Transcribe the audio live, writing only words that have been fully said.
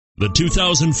The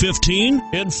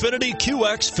 2015 Infiniti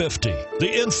QX50. The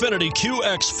Infiniti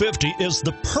QX50 is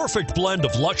the perfect blend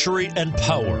of luxury and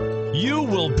power. You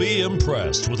will be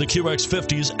impressed with the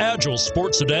QX50's agile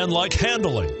sports sedan-like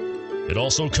handling. It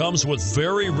also comes with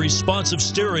very responsive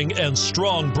steering and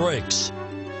strong brakes.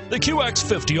 The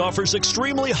QX50 offers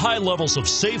extremely high levels of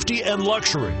safety and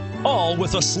luxury, all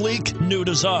with a sleek new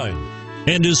design,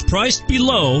 and is priced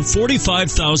below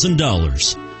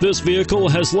 $45,000. This vehicle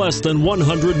has less than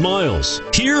 100 miles.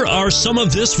 Here are some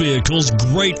of this vehicle's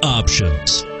great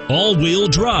options: all-wheel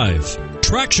drive,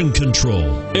 traction control,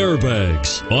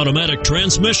 airbags, automatic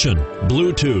transmission,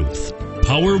 Bluetooth,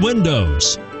 power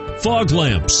windows, fog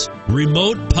lamps,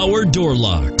 remote power door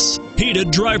locks, heated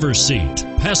driver's seat,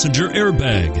 passenger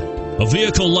airbag. A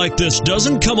vehicle like this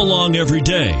doesn't come along every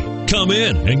day. Come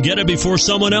in and get it before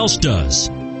someone else does.